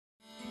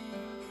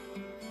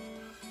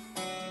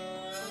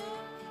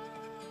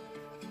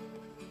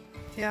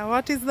Yeah,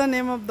 what is the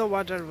name of the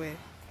waterway?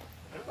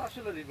 It's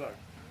actually a river.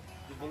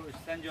 The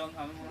St. John,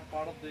 I mean,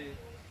 part of the,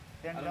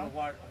 I don't know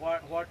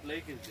what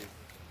lake is this.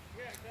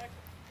 Yeah, exactly.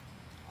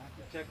 I have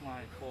to check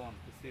my phone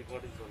to see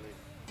what is the lake.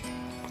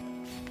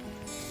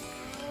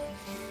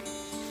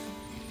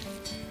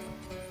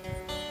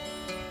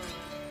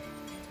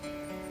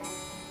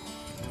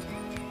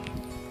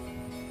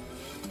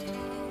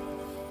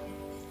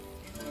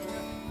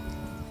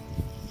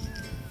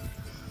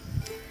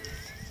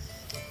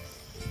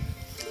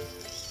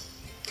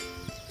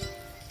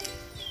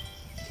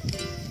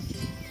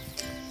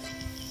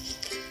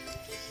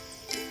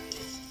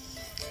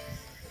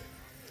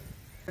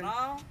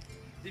 Now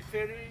the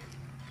ferry,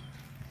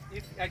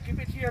 if I keep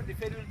it here, the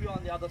ferry will be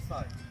on the other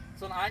side.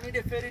 So I need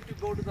a ferry to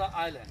go to the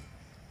island.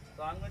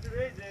 So I'm going to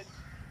raise it.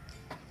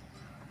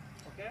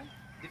 Okay?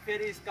 The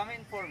ferry is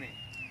coming for me.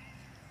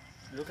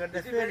 Look at the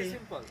This is ferry. very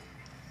simple.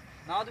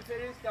 Now the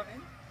ferry is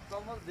coming. It's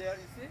almost there,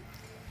 you see?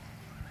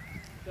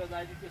 Because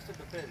I requested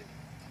the ferry.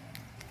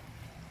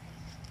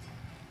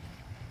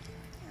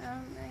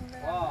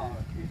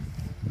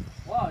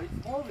 Wow,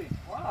 it's moving.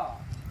 Wow.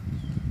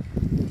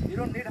 You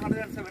don't need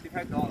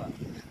 $175.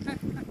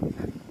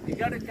 You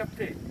got a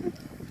captain.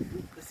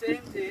 The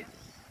same thing,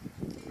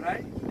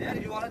 right? There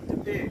you wanted to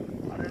pay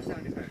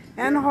 $175.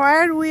 And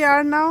where we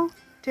are now?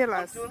 Tell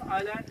us. Hontoon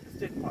Island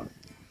State Park.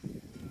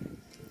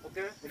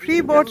 Okay?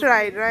 Free boat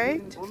ride,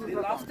 right? The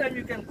last time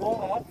you can go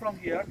off from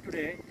here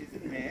today is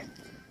in May.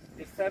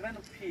 It's 7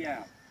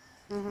 p.m.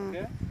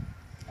 Okay?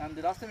 And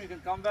the last time you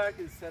can come back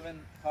is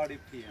 7:30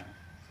 p.m.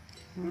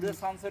 Today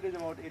sunset is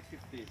about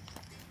 8:50.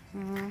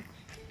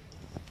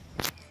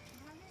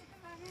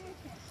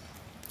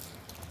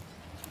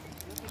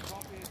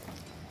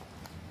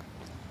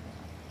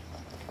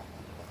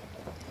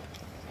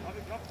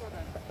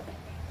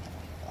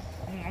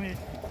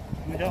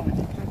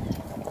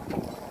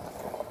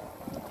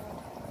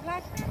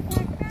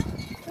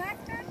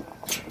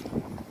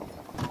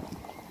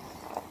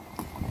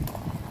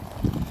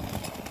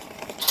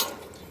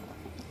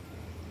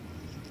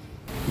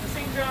 The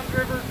St. Johns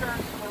River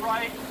turns to the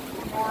right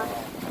or north,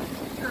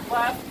 turn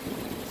left,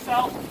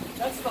 south.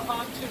 That's the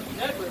Hontoon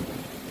Dead River.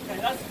 Okay,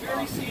 that's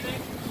very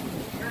scenic,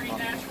 very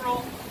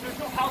natural. There's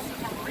no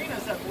houses or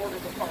marinas that border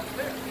the park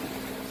there.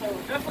 So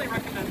definitely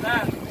recommend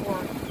that for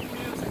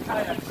canoes and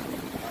kayaks.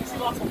 You see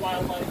lots of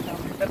wildlife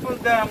down there. That was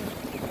the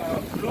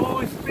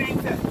Blue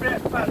Springs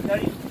Express Park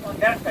that is on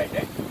that side,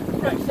 right?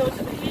 Right, so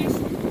to the east,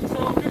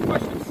 so good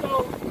question.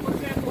 So, for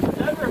example, the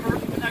Dead River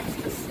connects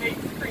to State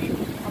Creek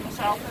on the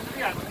south end of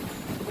the island,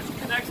 which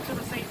connects to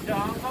the St.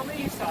 John's on the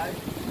east side,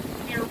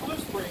 near Blue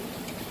Springs,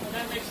 and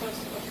that makes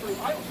us a true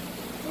island.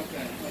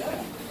 Okay.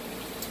 Yeah.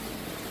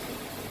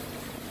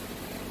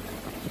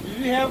 Do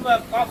you have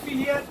coffee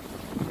here?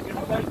 You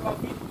know that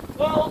coffee?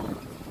 Well,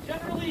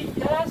 generally,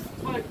 yes,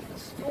 but the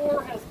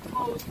store has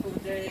closed for the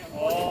day.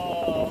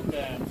 Oh,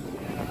 okay.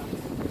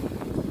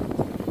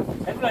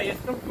 Everyone,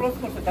 it's not close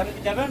to the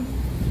Javan.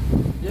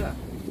 Yeah.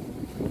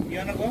 You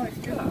wanna go?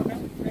 Yeah.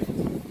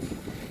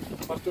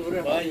 Well,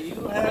 you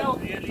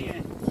have really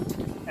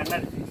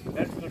energy.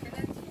 That's good.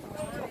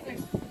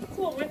 It's a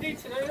little windy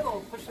today,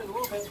 it'll push it a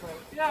little bit, but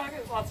yeah, I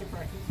get lots of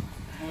practice.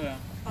 Oh, yeah.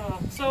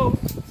 So,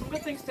 some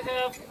good things to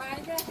have.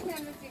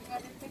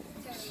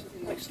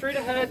 Like straight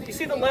ahead, you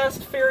see the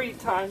last ferry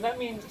time, that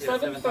means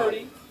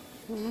 7:30.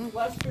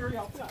 Last ferry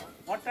out there.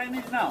 What time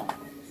is now?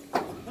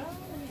 Now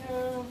we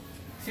have,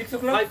 6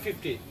 o'clock?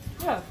 5:50.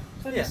 yeah,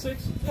 10 to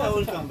 6. I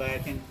will come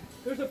back.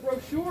 There's a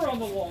brochure on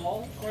the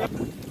wall.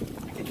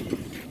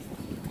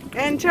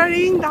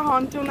 Entering the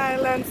Hontoon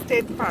Island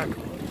State Park.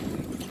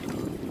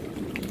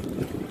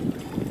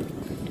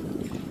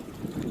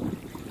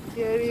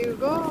 Here you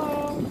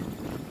go.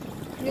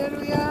 Here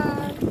we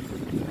are.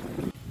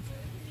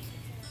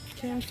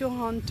 Came to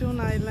Hontoon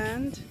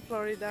Island,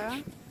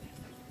 Florida.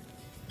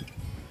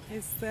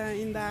 It's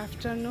in the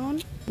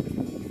afternoon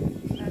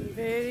and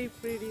very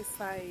pretty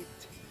sight.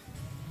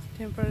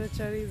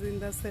 Temperature is in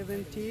the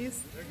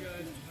 70s.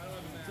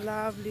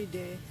 Lovely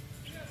day.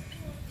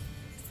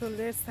 So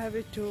let's have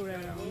a tour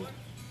around.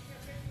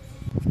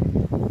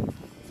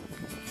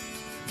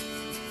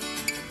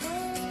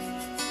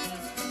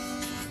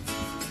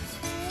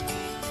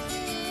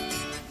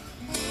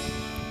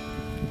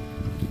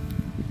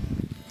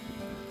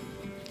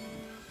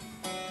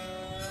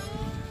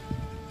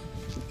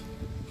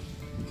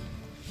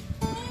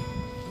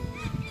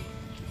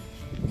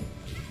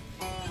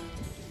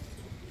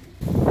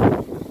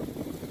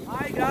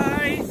 Hi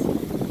guys,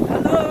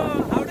 hello,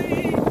 howdy.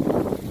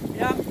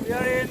 Yeah, we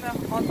are in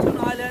Hontoon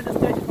Island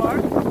State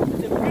Park.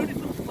 It's a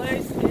beautiful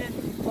place in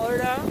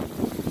Florida,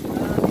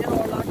 near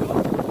Orlando.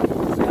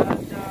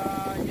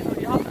 And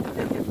you have to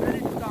take a ferry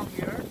to come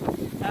here.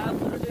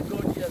 Absolutely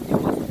gorgeous. You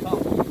must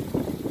come.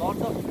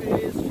 Lots of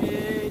trees,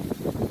 shade.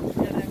 You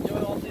can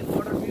enjoy all the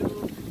water view.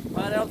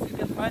 Where else you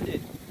can find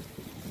it?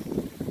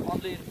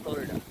 Only in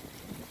Florida.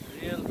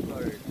 Real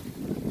Florida.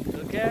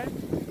 Okay?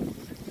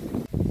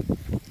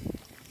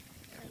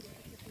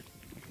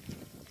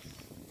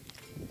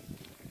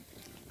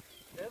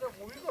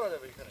 Movie করা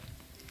যাবে এখানে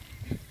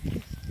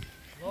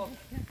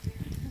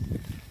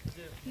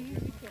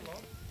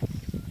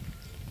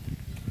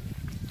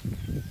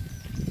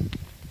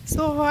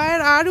So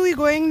where are we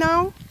going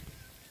now?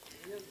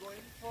 We are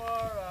going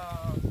for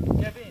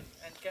cabin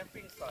and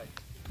camping site.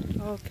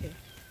 Okay.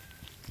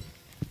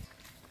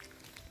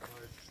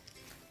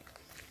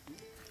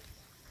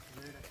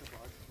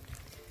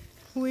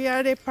 We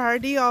are a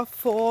party of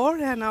 4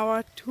 and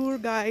our tour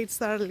guides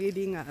are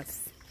leading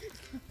us.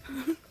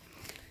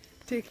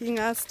 Taking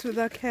us to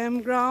the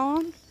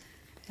campground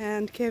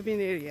and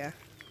cabin area.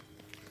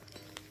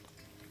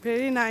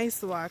 Very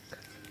nice walk.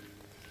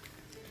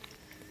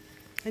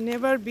 I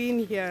never been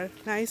here.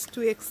 Nice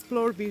to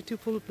explore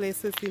beautiful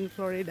places in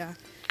Florida.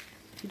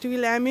 It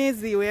will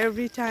amaze you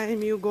every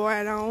time you go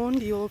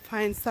around. You'll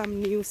find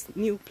some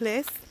new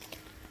place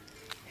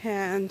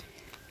and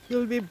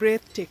you'll be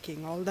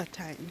breathtaking all the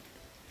time.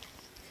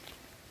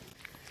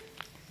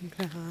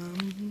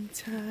 Gram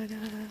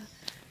chara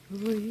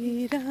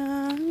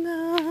uiranga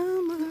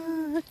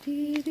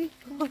matir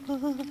ko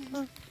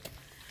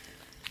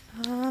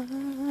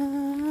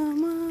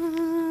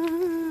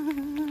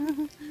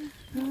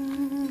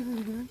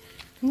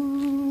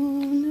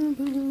moon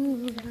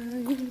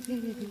bulai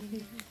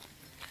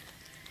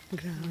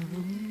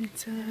gram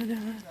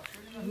chara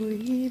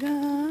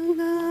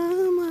uiranga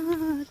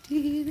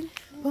matir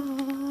ko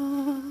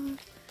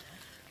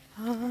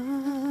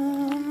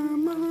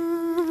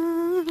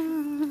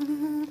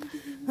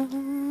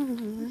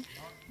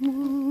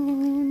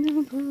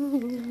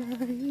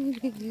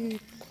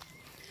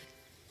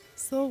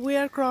So we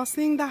are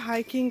crossing the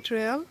hiking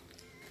trail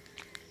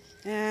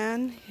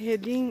and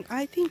heading,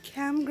 I think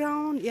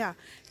campground, yeah,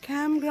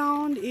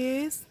 campground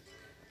is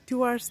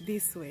towards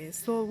this way.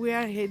 So we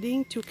are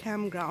heading to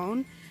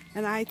campground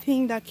and I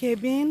think the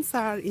cabins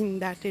are in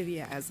that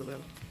area as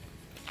well.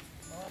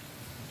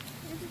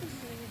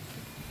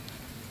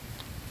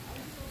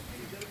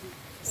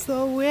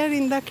 So we're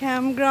in the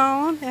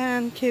campground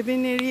and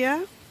cabin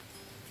area.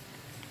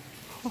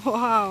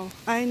 Wow,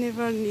 I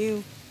never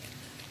knew.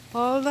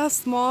 All the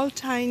small,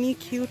 tiny,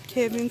 cute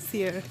cabins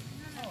here.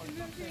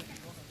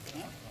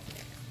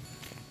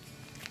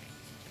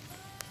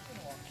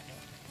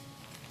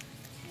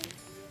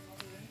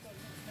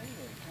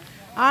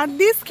 Are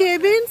these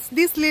cabins,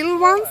 these little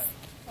ones?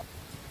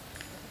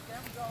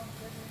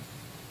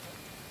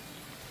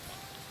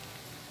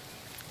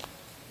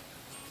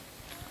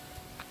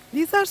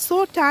 These are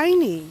so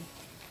tiny.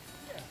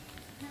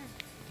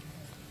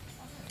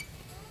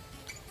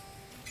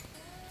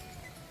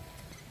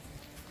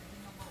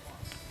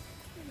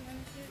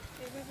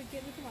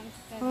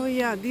 Oh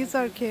yeah, these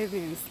are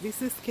cabins. This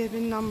is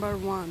cabin number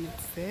 1, it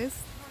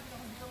says.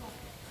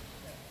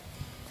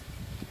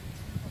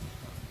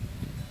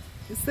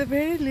 It's a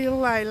very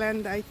little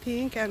island, I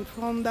think, and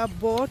from the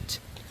boat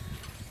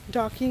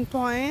docking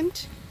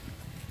point,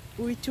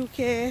 we took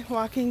a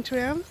walking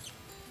trail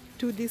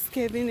to these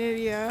cabin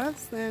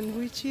areas, and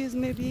which is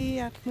maybe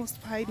at most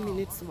 5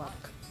 minutes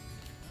walk.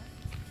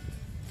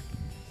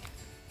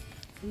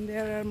 And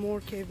there are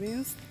more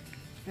cabins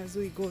as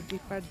we go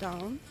deeper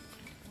down.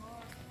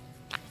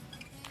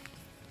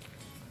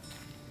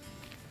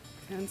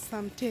 And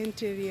some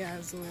tent area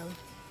as well.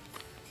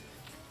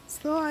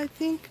 So I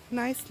think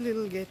nice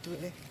little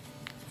getaway.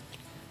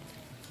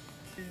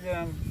 This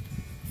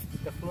is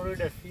the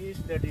Florida fish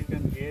that you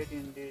can get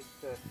in this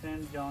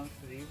St. John's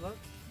River,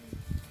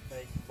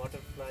 like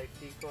butterfly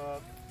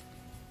peacock.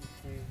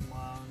 This is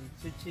Mount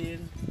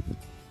Chichil,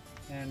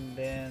 and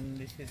then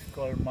this is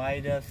called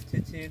Midas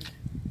Chichil,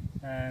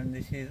 and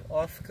this is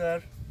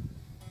Oscar,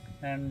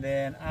 and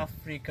then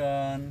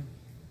African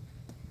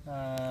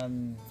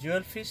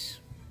jewelfish,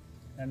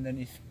 and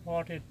then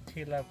spotted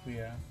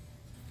tilapia.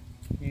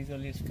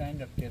 Usually it's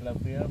kind of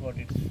tilapia, but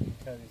it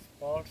has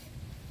spots.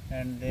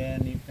 And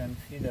then you can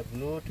see the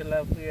blue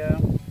tilapia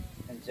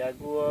and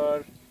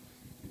jaguar,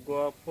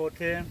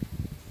 guapote.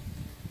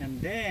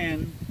 And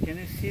then can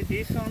you see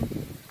this one?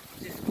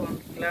 This is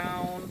called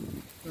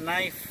clown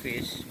knife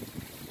fish.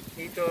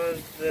 It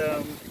was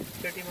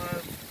pretty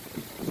much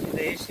in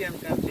the Asian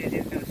countries.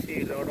 You can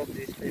see a lot of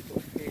this type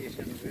of fish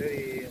and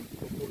very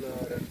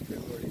popular and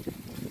favorite.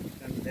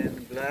 And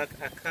then black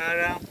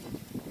akara.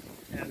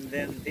 And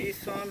then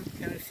this one,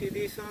 can you see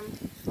this one?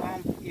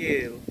 Swamp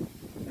eel.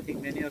 I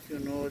think many of you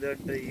know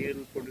that the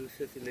eel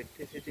produces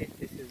electricity.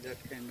 This is that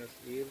kind of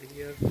eel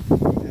here.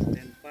 And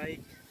then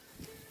pike,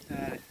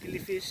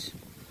 killifish.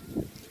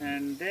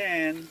 And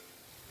then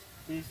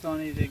this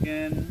one is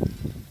again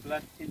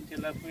black chin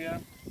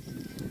tilapia.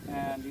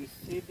 And you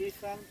see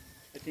this one?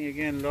 I think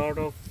again a lot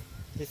of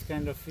this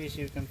kind of fish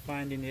you can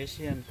find in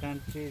Asian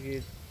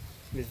countries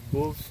with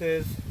bulbs,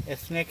 a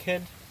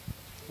snakehead.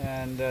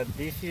 And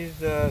this is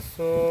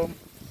so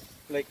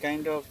like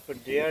kind of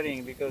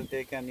daring because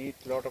they can eat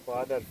a lot of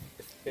other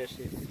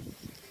species.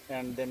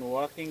 And then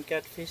walking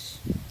catfish,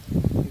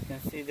 you can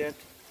see that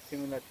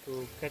similar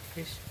to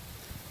catfish.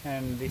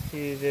 And this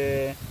is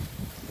a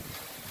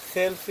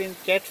sailfin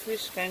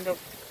catfish kind of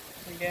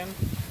again.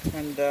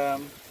 And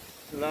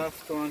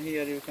last one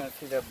here you can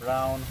see the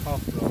brown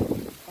hawk.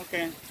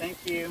 Okay, thank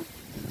you.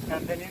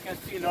 And then you can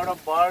see a lot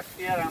of birds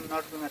here. I'm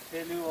not going to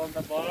tell you all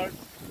the birds,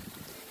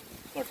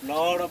 but a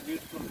lot of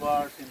beautiful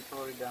birds in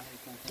Florida. You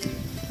can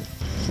see.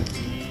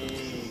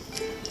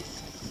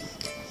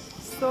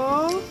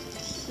 So,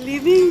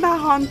 leaving the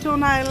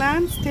Hontoon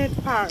Island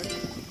State Park.